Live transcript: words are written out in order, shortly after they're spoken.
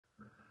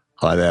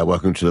Hi there,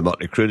 welcome to the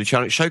Motley Crew. The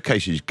channel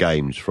showcases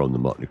games from the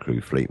Motley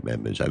Crew fleet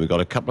members, and we've got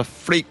a couple of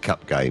Fleet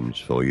Cup games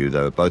for you. They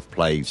were both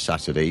played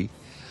Saturday.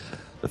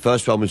 The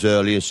first one was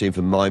earlier, seen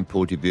from my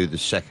point of view. The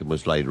second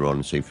was later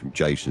on, seen from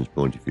Jason's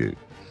point of view.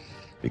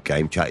 The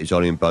game chat is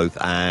on in both,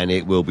 and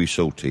it will be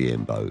salty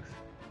in both.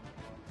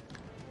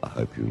 I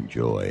hope you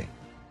enjoy.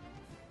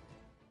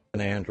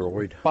 An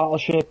Android.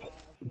 Battleship,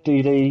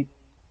 DD.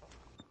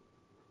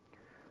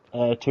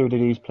 Two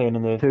DDs playing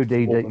in the... Two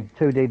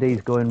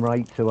DDs going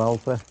right to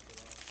Alpha.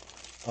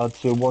 I'd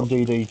say one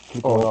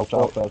DD going out to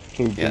Alpha,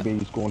 two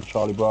DDs going to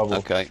Charlie Bravo.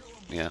 Okay,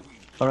 yeah.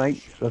 All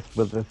right,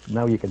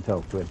 now you can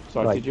talk to him.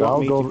 Sorry, right, did you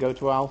want me to go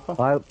to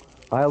Alpha?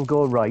 I'll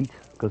go right,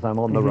 because I'm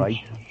on the right.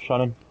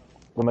 Shannon,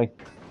 with me.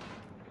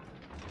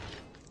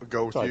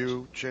 Go with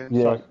you, Chin?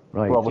 Yeah, Sorry.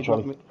 Right. Bravo,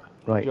 Charlie.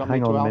 Right,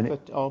 hang on a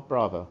minute. Oh,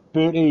 Bravo.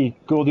 Bertie,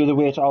 go the other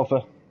way to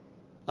Alpha.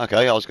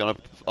 Okay, I was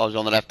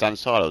on the left hand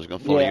side. I was going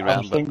to follow you around.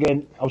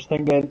 I was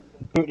thinking,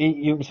 Bertie,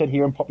 you can sit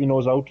here and pop your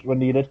nose out when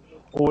needed,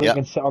 or you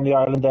can sit on the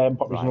island there and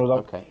pop your nose out.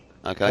 Okay.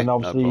 Okay. And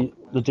obviously,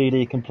 the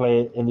DD can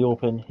play in the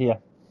open here.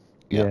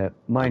 Yeah,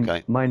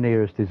 my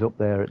nearest is up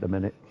there at the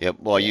minute. Yep.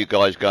 Well, you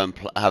guys go and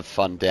have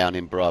fun down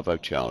in Bravo,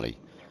 Charlie.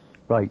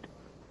 Right.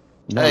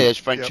 Now, Hey, it's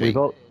Frenchy. We've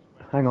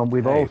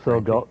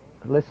also got.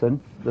 Listen,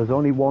 there's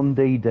only one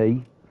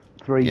DD,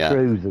 three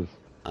cruisers.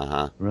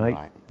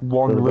 Right.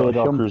 One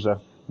radar cruiser.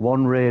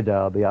 One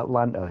radar, the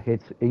Atlanta.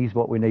 He's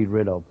what we need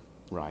rid of.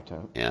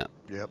 Righto. Yeah.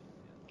 Yep.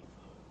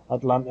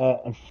 Atlanta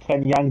and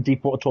Fenyang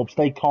Deepwater Torps.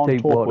 They can't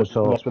torp us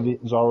unless with the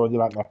Zara or the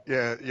Atlanta.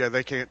 Yeah,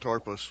 they can't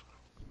torp us.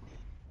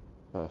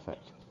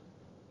 Perfect.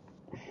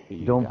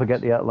 Don't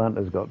forget the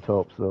Atlanta's got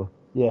torps though.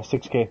 Yeah,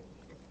 6K.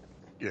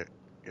 Yeah,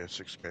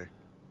 6K.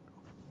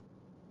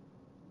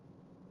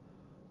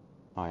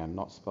 I am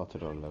not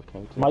spotted or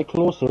located. My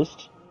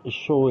closest is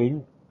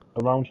showing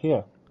around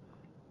here.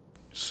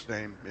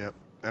 Same, yep.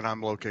 And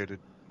I'm located.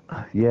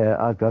 Yeah,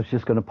 I was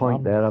just going to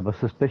point there. I have a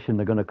suspicion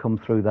they're going to come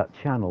through that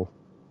channel.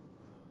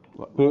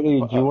 Bertie,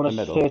 do you want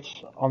to sit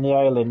on the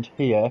island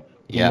here?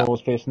 Yeah.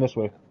 Nose facing this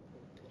way.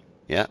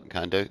 Yeah,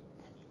 can do.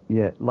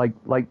 Yeah,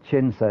 like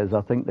Chin says,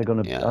 I think they're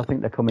going to. Yeah. I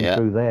think they're coming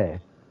through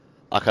there.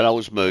 I can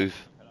always move.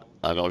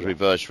 I can always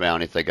reverse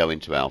round if they go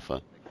into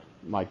Alpha.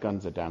 My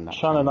guns are down that.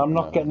 Shannon, I'm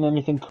not getting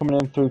anything coming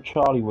in through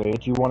Charlie way.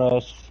 Do you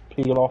want to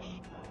peel off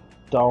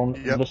down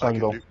this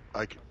angle?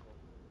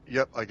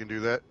 Yep, I can do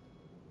that.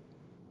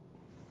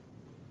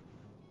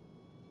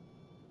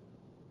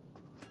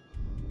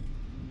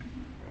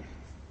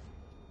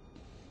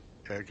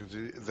 Yeah, because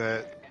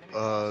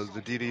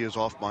the DD is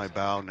off my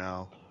bow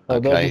now.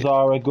 Okay. There's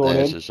Zara going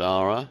There's in.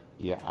 Zara.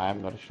 Yeah, I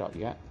haven't got a shot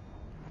yet.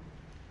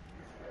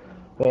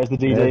 There's the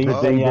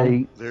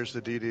DD. There's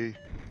the DD.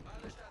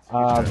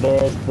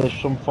 There's the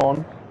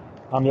Shumfon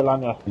and the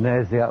Atlanta. And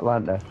there's the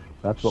Atlanta.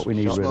 That's what we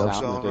need rid of.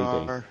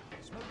 Sonar.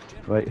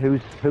 Right,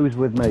 who's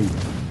with me?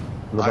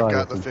 I've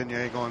got the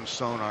Fenyang on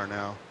sonar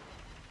now.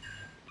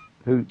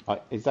 Who?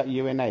 Is that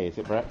UNA? Is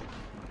it, Brett?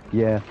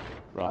 Yeah.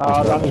 Right.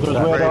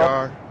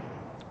 Radar.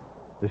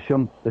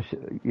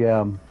 Yeah,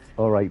 I'm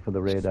all right for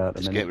the radar at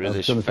the minute. Let's get rid of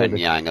this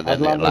Fenyang and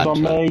then the Atlanta's on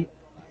Atlanta. me.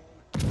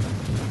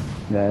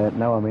 Yeah,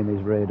 now I'm in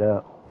his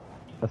radar.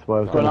 That's why I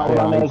was going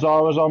to say.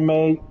 Zara's on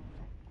me.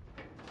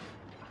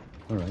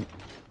 All right.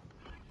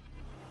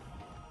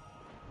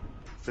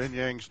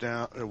 Fenyang's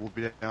down. It will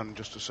be down in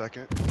just a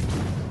second.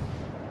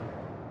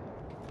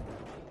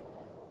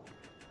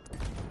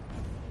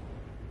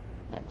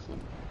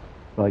 Excellent.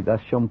 Right,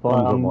 that's Shumpon's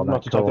on not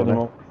that detected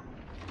anymore.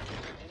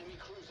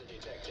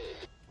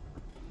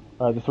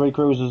 Alright, the three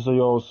cruisers are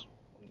yours.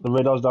 The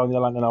radar's down the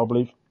Atlanta now, I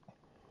believe.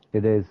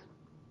 It is.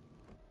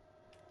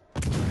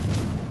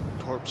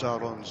 Torps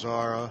out on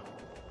Zara.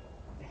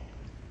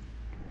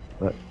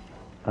 But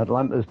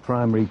Atlanta's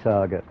primary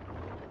target.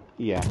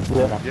 Yeah.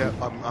 Yeah,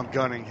 I'm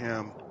gunning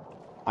him.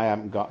 I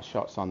haven't got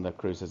shots on the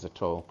cruisers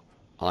at all.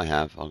 I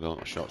have. I've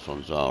got shots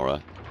on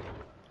Zara.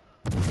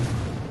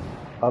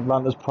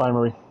 Atlanta's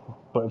primary.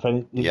 But if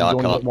you I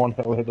only can't. hit one,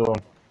 it'll hit the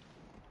one.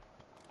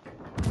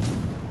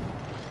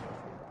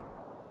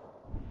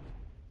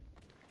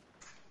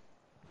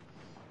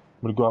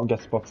 I'm gonna go out and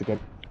get spots again.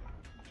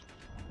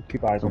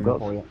 Keep eyes on them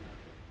for you.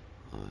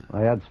 I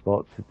had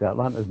spots. The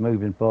Atlanta's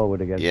moving forward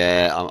again.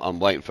 Yeah,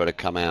 I'm waiting for her to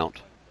come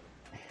out.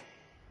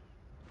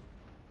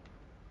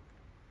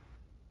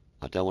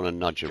 I don't want to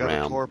nudge Got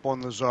around. a torp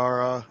on the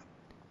Zara,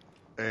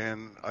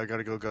 and I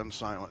gotta go gun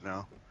silent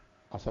now.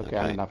 That's okay.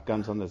 I'm gonna have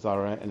guns on the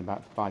Zara in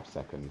about 5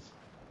 seconds.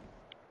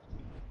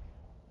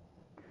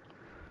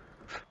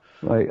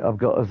 Right, I've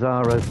got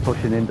Azara's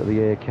pushing into the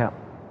air cap.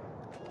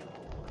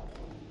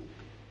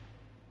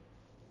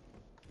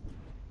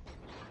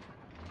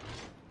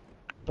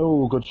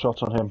 Oh, good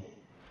shot on him.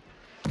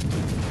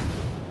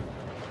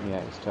 Yeah,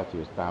 it's tough. He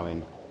was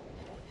bowing.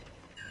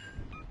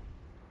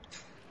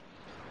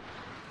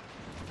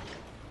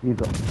 You've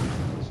got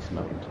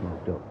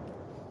smoked up.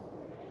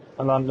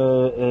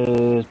 Atlanta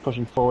is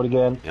pushing forward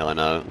again. Yeah, I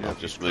know. I've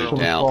just moved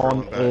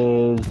Shumfon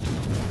down.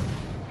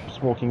 is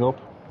smoking up.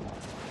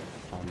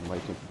 I'm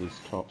waiting for these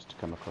torps to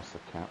come across the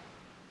cap.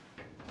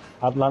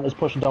 Atlanta's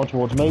pushing down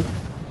towards me.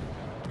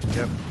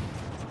 Yep.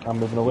 I'm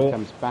moving He away.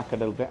 comes back a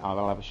little bit.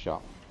 I'll have a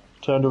shot.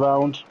 Turned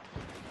around.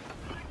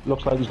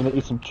 Looks like he's going to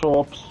eat some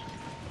torps.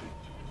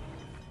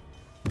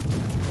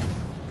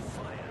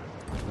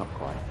 Not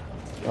quite.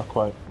 Not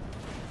quite.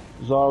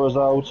 Zara's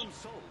out.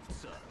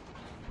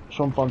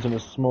 Shumpon's in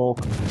his smoke.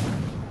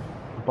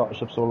 The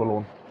battleship's all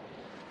alone.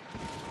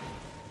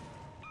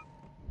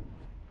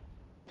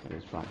 It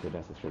was right good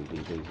as the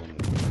 3DVs,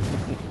 wasn't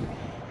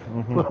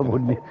it? Well,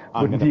 wouldn't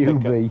I'm you gonna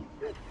be?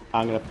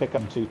 I'm going to pick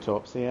up 2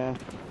 torps here.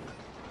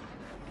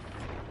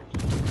 I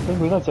think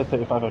we said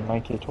 35 and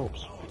 9k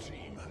torps.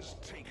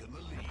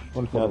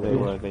 No, they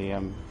were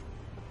the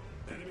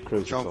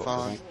cruiser Jump torps, I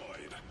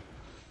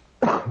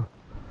on. think.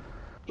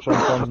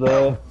 Shumpon's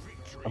there.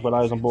 I've got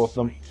eyes on both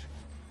of them.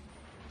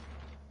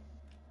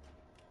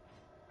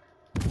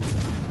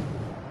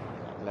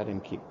 Let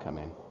him keep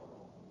coming.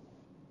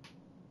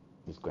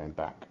 He's going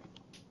back.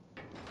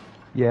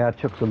 Yeah, I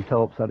chucked some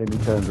torps at him. He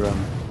turned around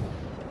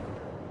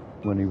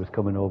when he was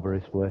coming over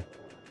his way.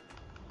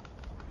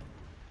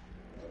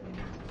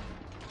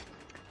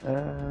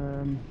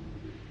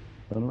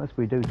 Unless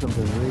we do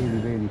something really,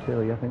 really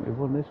silly, I think we've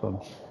won this one.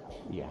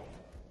 Yeah.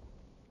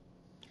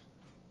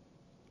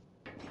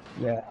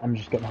 Yeah, I'm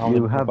just getting hounded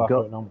You in the have back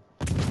got, right now.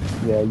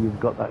 yeah, you've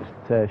got that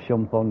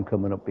Shumpon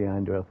coming up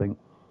behind you, I think.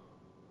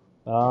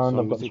 And I've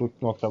long got as he-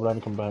 Swift North Carolina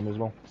coming behind me as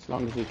well. As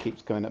long as he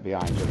keeps coming up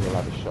behind you, we'll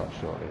have a shot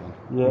shortly then.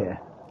 Yeah.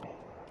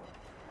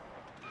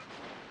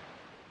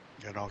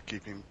 And I'll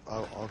keep him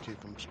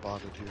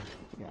spotted here.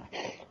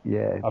 Yeah.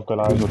 Yeah. I've got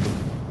eyes on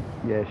him.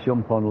 Yeah,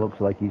 Shumpon looks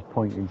like he's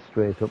pointing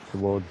straight up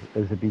towards,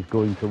 as if he's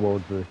going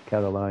towards the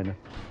Carolina.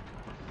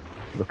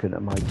 Looking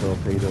at my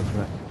torpedo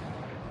track.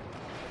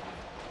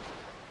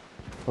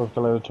 North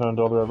Carolina turned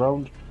all the way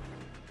around.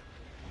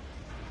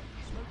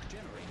 Smoke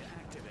generator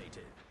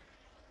activated.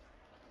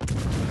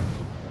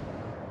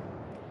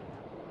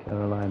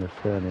 Carolina's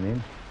turning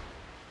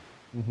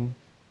in.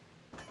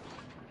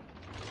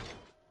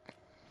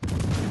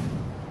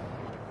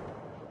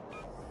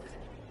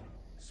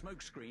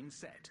 Smoke screen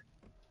set.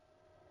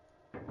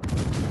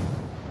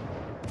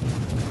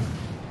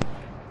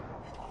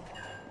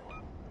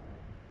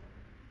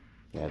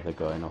 Yeah, they're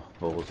going off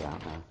balls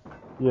out now.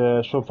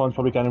 Yeah, Shumpon's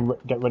probably going to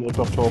get ready to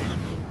drop torps.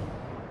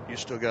 You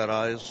still got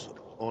eyes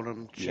on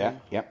him, Yeah,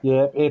 Chin? yep.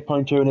 Yeah,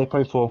 8.2 and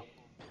 8.4.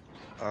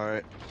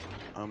 Alright.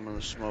 I'm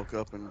gonna smoke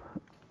up and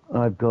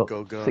I've got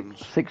go guns.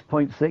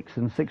 6.6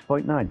 and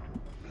 6.9.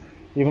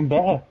 Even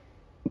better.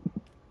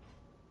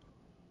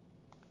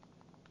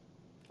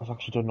 I've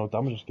actually done no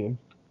damage this game.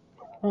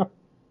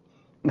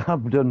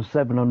 I've done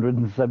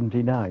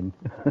 779.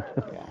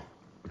 Yeah.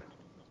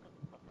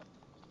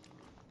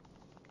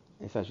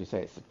 It's as you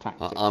say, it's a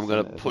tactics. I'm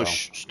going to as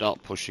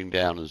start pushing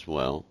down as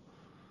well.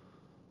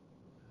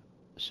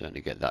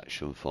 Certainly get that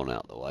Shumfon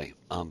out of the way.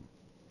 I'm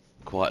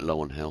quite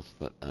low on health,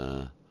 but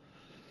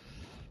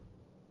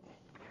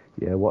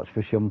Yeah, watch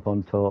for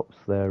Shumpon torps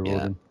there, Yeah.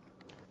 Rodin.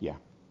 Yeah.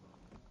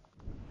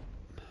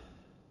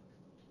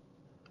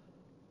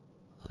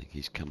 I think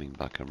he's coming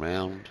back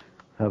around.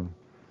 Have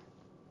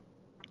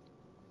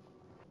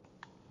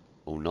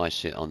Oh,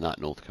 nice hit on that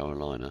North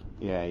Carolina.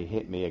 Yeah, he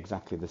hit me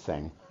exactly the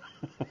same.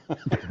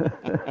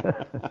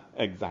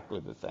 Exactly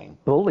the same.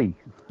 bully.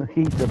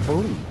 He's a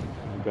bully.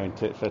 I'm going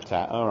tit for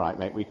tat. All right,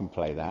 mate, we can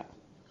play that.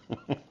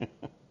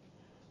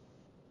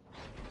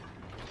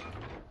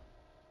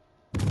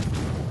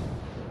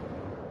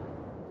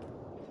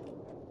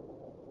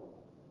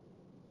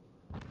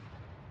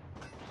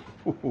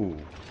 Ooh.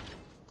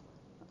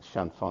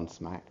 Shanfon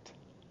smacked.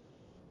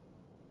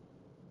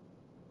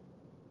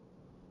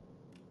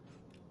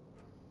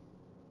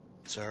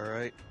 It's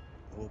alright.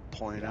 We'll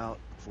point out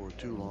before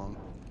too long.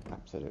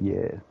 Absolutely.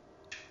 Yeah.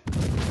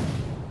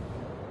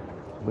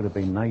 Would have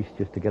been nice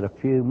just to get a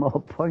few more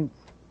points.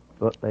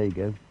 But there you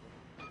go.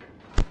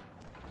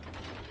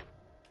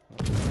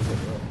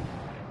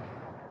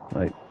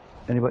 Right.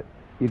 Anybody,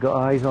 you got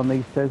eyes on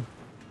these two?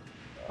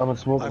 I haven't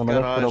smoked I've them got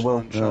yet, but I eyes will.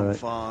 on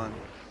Shumfon.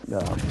 No,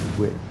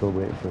 still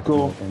waiting for a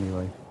Go. smoke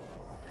anyway.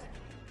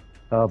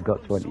 I've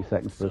got 20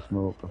 seconds for a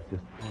smoke. I'm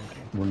just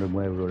wondering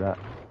where we're at.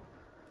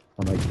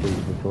 I might choose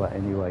to that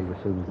anyway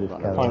as soon as this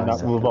Point Point Carolina.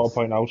 out, we've got to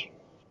point out.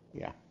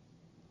 Yeah.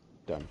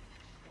 Done.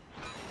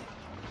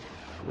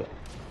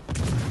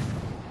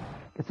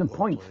 Get some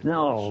points.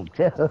 No.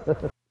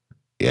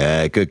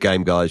 Yeah, good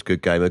game, guys.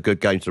 Good game. A good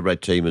game to the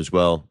red team as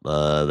well.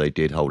 They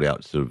did hold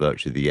out to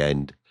virtually the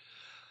end.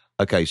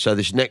 Okay, so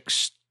this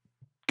next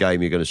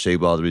game you're going to see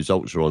while the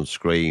results are on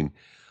screen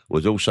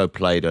was also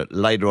played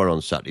later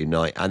on Saturday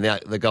night, and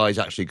the guys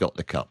actually got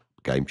the cup.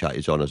 Game chat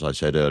is on, as I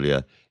said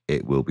earlier.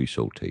 It will be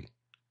salty.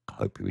 I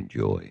hope you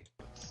enjoy.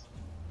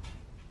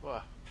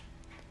 What?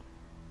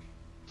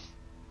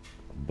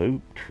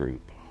 Boot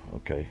troop.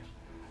 Okay.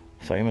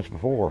 Same as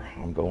before.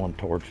 I'm going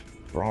towards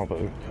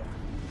Bravo.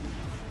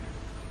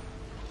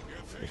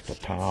 Just to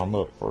tie 'em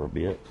up for a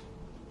bit.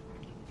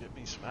 Get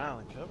me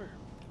smiling cover.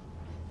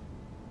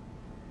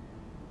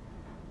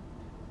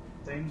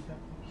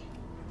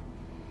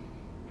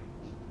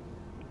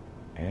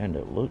 And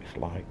it looks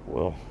like,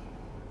 well,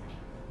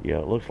 Yeah,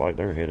 it looks like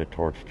they're headed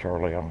towards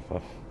Charlie Alpha.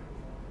 Of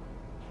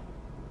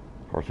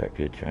course, that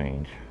could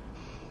change.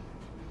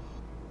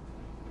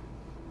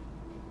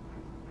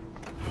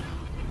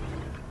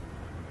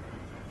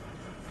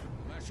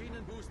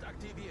 Maschinenboost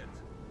aktiviert.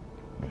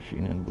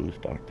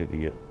 Maschinenboost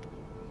aktiviert.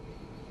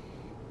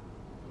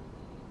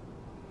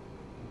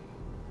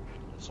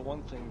 It's the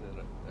one thing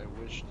that I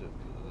wish that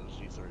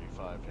the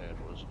Z35 had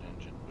was an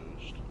engine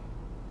boost.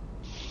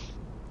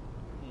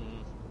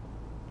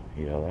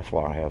 Yeah, that's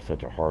why I have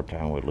such a hard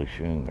time with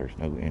Lushun. There's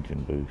no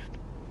engine boost.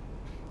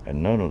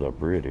 And none of the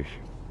British,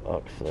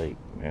 fuck's sake,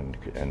 and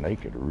they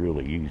could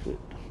really use it.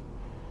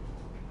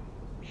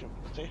 Yeah,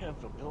 but they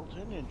have a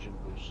built-in engine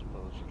boost,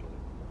 supposedly.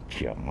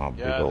 Yeah, my big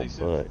Yeah, old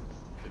butt.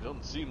 It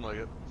doesn't seem like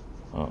it.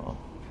 Uh-uh.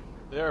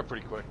 They are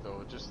pretty quick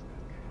though. It just,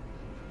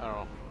 I don't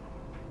know.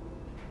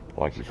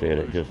 Like you said,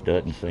 it just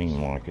doesn't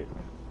seem like it.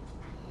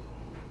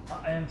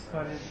 I am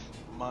Scotty.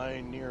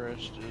 My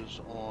nearest is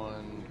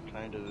on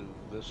kind of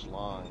this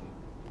line.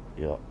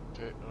 Yep.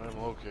 Okay,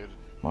 I'm located.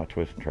 My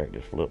twisting track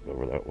just flipped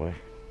over that way.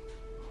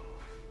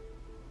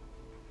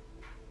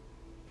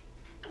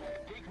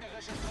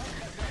 There's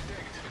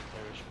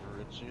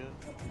Maurizia.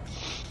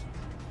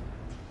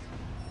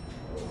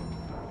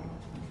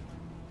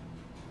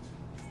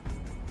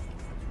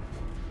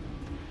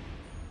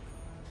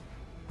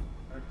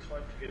 I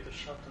tried to get a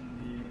shot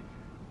on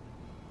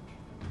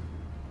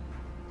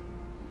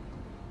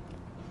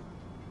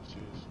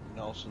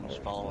Nelson's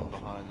following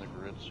behind the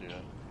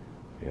Gorizia.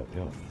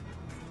 Yep.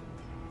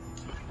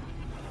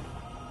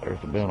 There's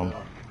the Benham.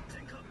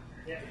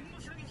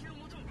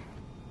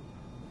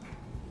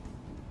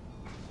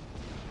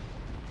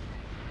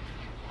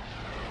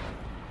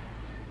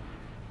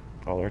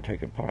 Oh, they're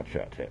taking pot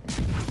shots at me.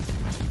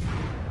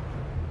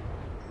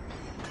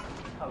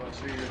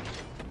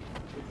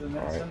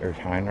 Alright, there's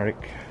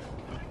Heinrich.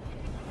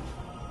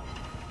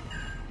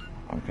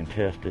 I'm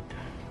contested.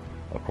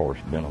 Of course,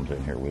 Benham's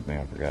in here with me,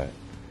 I forgot.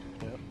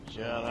 Yep.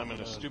 Yeah, and I'm in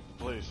a stupid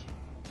place.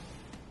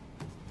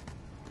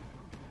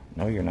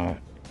 No, you're not.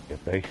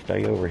 If they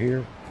stay over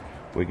here,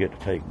 we get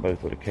to take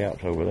both of the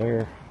caps over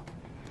there.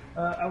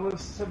 I will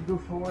go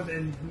forward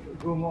and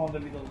go more on the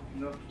middle,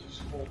 not to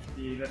support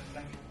the left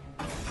flank.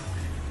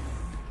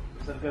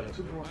 Because I've got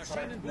two more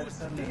sides,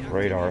 left and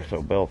Radar,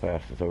 so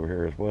Belfast is over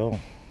here as well.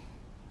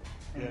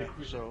 Yeah,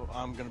 so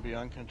I'm going to be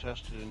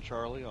uncontested in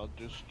Charlie. I'll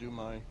just do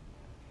my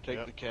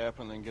take the cap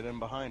and then get in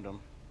behind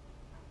them.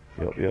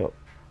 Yep.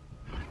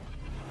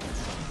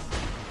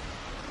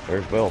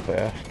 There's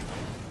Belfast.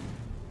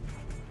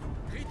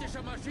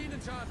 Kritischer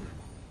Maschinenschaden.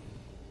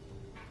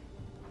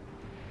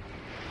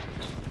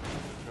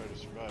 Try to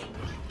survive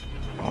this.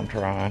 I'm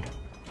trying.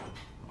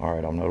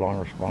 Alright, I'm no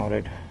longer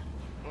spotted.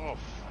 Oh,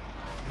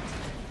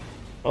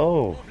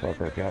 Oh,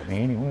 fucker got me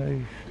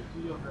anyways.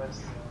 do your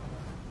best.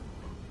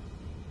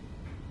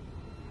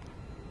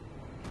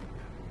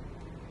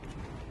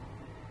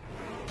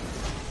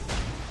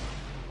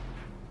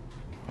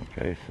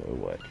 Okay, so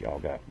what? Y'all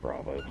got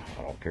Bravo.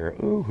 I don't care.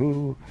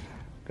 Ooh-hoo.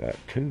 Got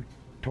 2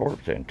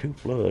 torps and 2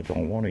 floods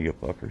on one of you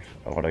fuckers.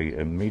 Oh, they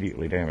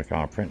immediately damaged.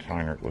 Prince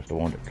Heinrich was the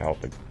one that caught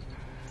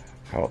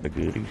the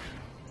goodies.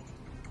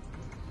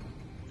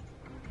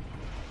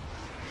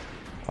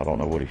 I don't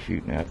know what he's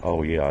shooting at.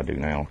 Oh yeah, I do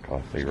now.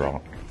 I see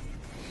rock.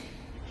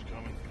 he's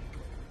coming.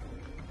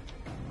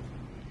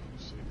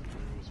 Let's see if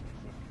there was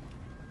my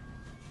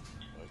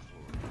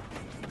fucking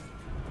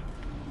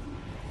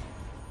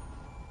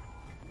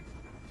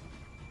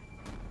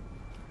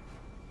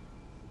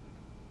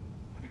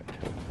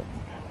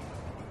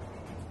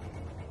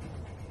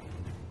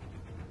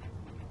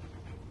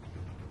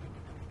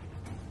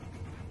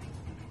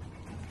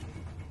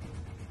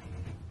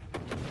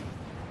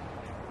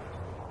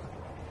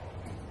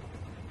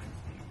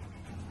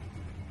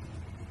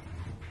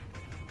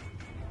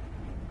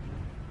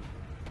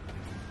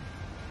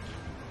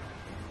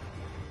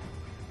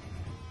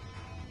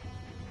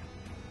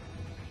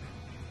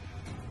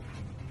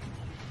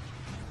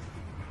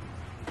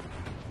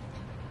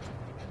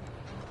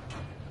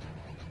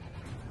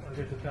I'll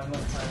get the camera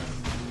fire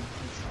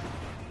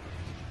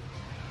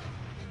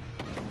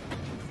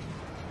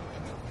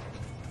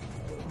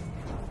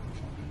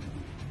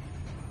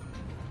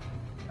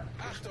on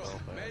Achtung,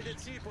 melde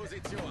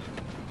Zielposition.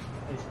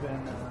 Ich bin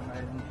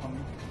einen Tommy.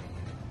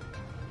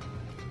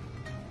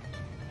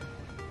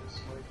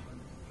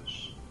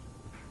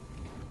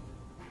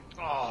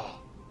 Oh!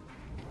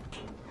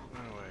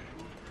 Anyway.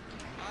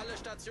 Alle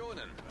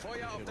Stationen,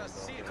 Feuer auf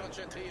das Ziel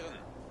konzentrieren.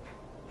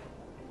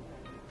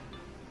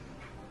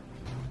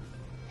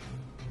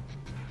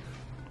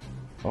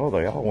 Oh,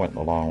 they all went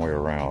the long way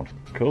around.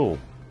 Cool.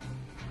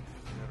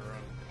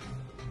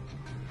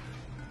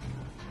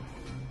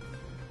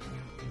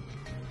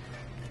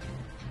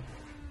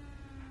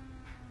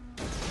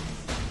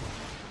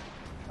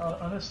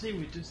 Honestly,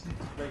 we just need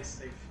to play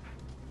safe.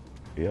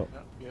 Yep.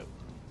 Yep.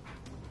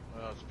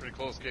 Well, it's a pretty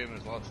close game.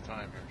 There's lots of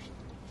time here.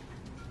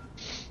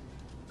 So.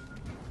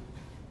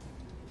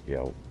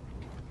 Yep.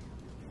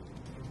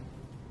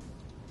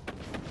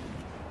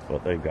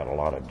 But they've got a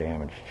lot of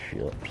damaged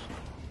ships.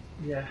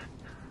 Yeah.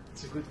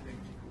 It's a good thing.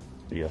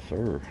 Yes,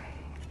 sir.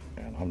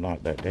 And I'm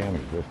not that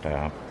damaged this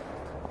time.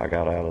 I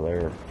got out of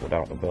there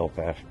without the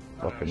Belfast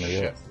fucking me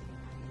shit. up.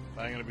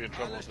 I'm gonna be in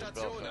trouble with this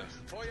Belfast.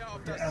 Feuer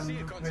auf Yeah, das I'm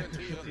Ziel going to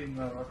shoot konzentrieren. him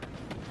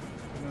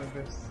my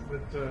best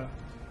with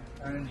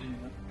RNG.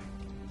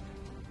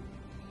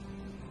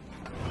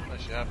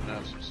 Unless you happen to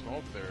have some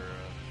smoke there.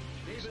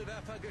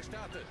 Nebelwerfer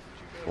gestartet.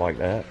 Like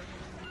that.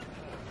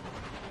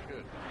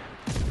 Good.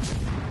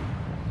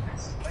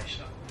 Nice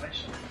shot, nice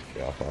shot.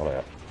 Yeah, I saw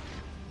that.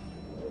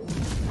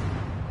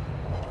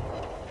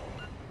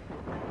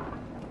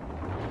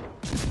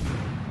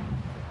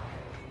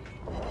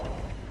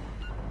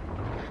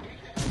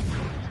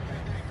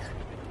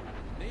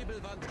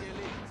 Nebelwand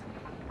gelegt.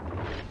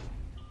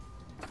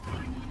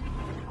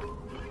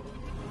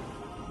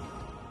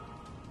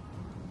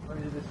 What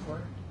is this for?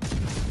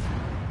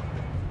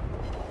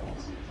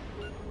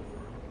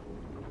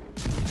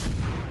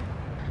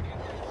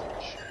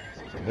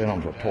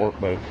 Venom's a torque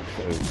boat,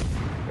 so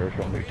there's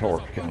going to be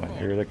torques coming.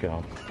 Here they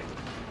come.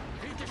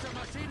 Kritischer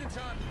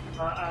Maschinenschaden.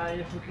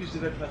 I focused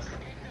the best,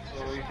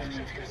 so you can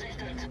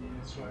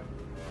destroy.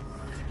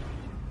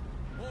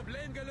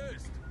 Problem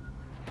gelöst.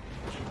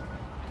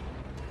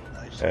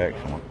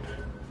 Excellent.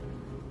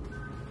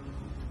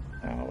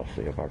 Now let's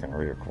see if I can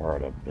reacquire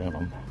the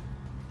Venom.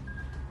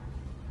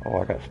 Oh,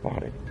 I got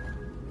spotted.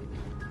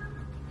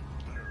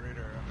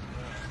 Radar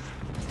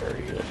after There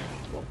he is,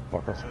 little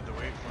that. fucker. Just had to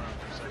wait for him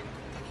for a second.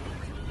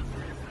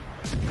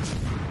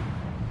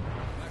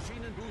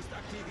 Maschinenboost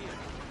aktiviert.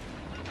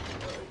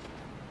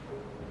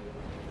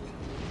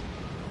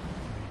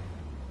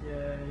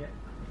 Yeah.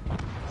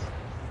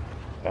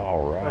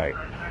 All right. I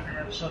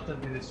have shot that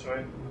we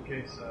destroyed in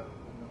case.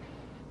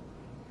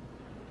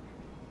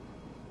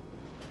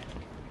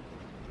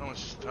 How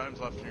much time's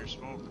left in your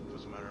smoke?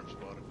 Doesn't matter, I'm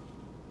spotted.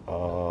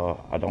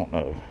 I don't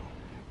know.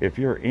 If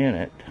you're in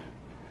it,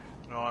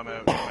 No, I'm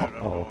out.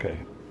 oh, okay.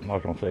 I'm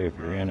not gonna say if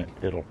you're in it,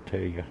 it'll tell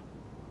you.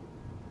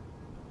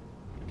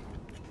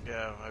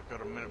 Yeah, I've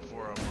got a minute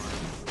 4 on mine.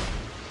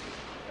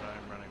 And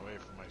I'm running away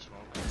from my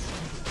smoke.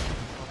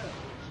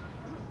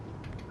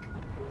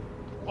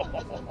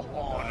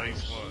 Oh,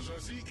 nice one.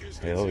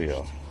 Hell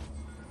yeah.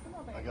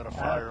 I got a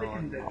fire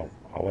on.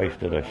 I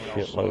wasted a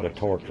shitload of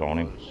torques on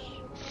him.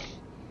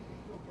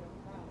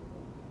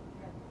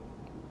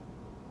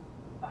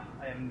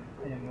 I am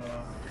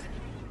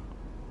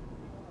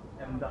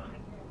done.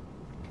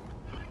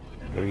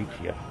 Reach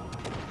ya.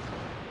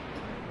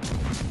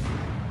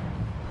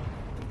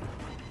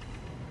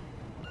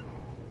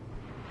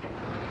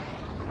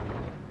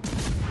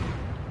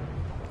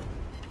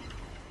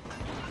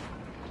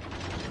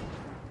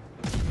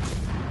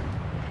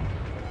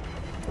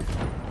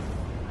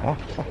 Ha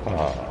ha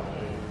ha.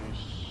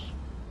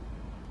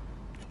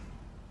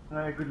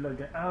 Good luck.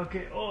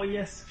 Okay. Oh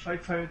yes,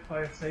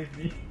 fire saved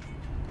me.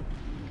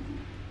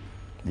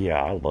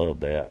 Yeah, I love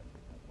that.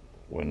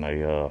 When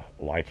they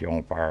light you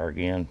on fire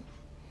again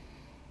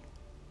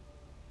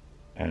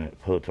and it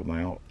puts them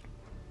out.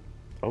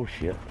 Oh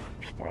shit,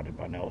 spotted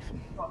by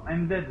Nelson. Oh,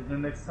 I'm dead the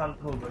next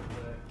salto, but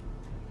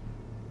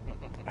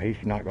He's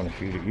not going to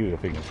shoot at you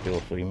if he can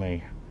still see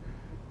me.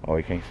 Oh,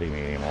 he can't see me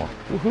anymore.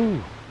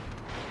 Woohoo!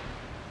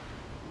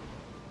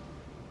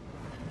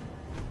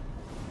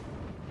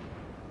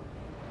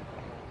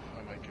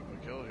 I might get my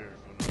kill here.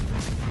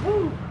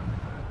 woo!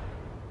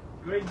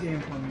 Great game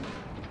for me.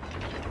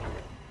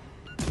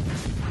 That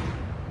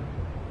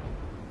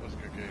was a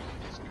good game.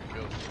 That's a good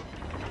kill.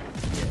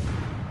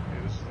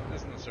 Hey,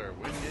 isn't this our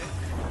win game?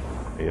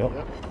 Yep.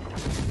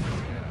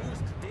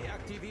 Boost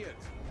deaktiviert.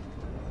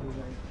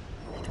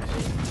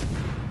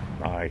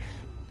 Nice.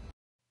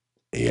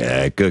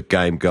 Yeah, good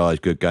game, guys.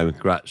 Good game.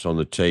 Congrats on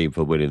the team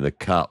for winning the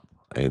cup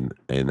in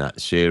that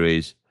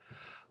series.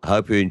 I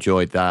hope you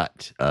enjoyed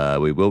that.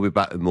 We will be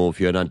back with more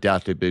for you, and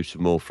undoubtedly do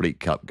some more Fleet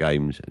Cup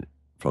games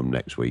from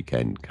next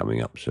weekend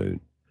coming up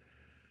soon.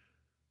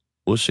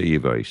 We'll see you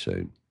very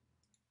soon.